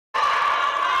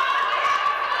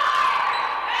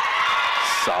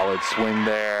Solid swing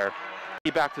there.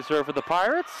 Back to serve for the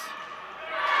Pirates.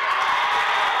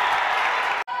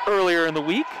 Earlier in the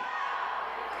week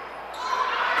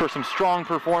for some strong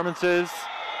performances.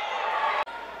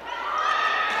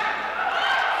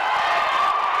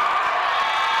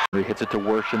 He hits it to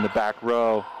Wersch in the back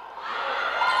row.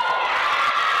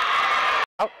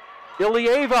 Out,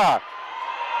 Ilyeva.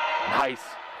 Nice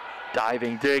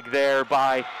diving dig there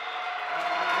by.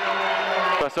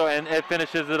 So and it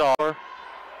finishes it all.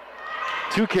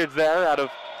 Two kids there out of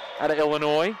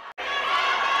Illinois.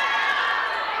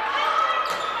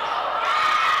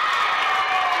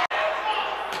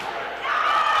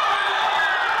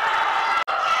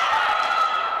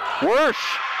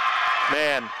 Wersch,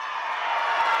 man,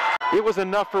 it was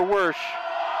enough for Wersch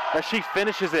as she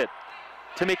finishes it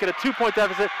to make it a 2-point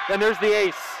deficit, and there's the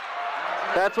ace.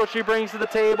 That's what she brings to the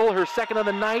table, her second of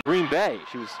the night. Green Bay,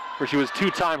 she was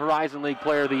two-time Horizon League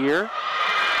Player of the Year.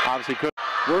 Obviously,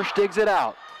 Wersch digs it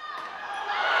out.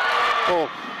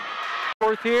 Oh,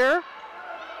 fourth here.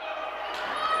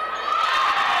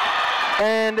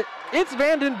 And it's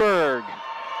Vandenberg.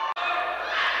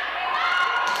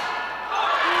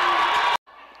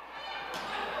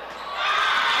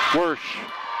 Wersch.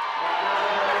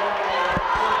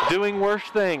 Doing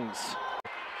Wersch things.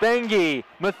 Bengi,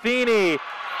 Matheny,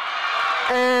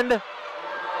 and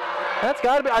that's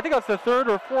got to be, I think that's the third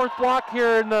or fourth block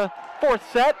here in the fourth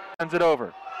set. Ends it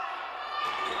over.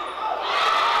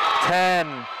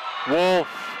 10, Wolf,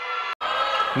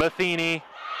 Matheny.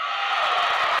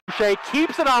 Boucher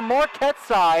keeps it on Marquette's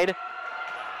side.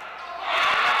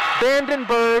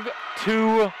 Vandenberg,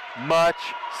 too much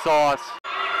sauce.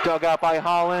 Dug out by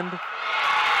Holland.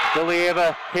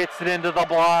 Ilyeva hits it into the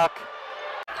block.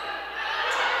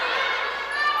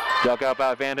 Dug out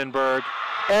by Vandenberg.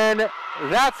 And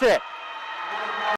that's it.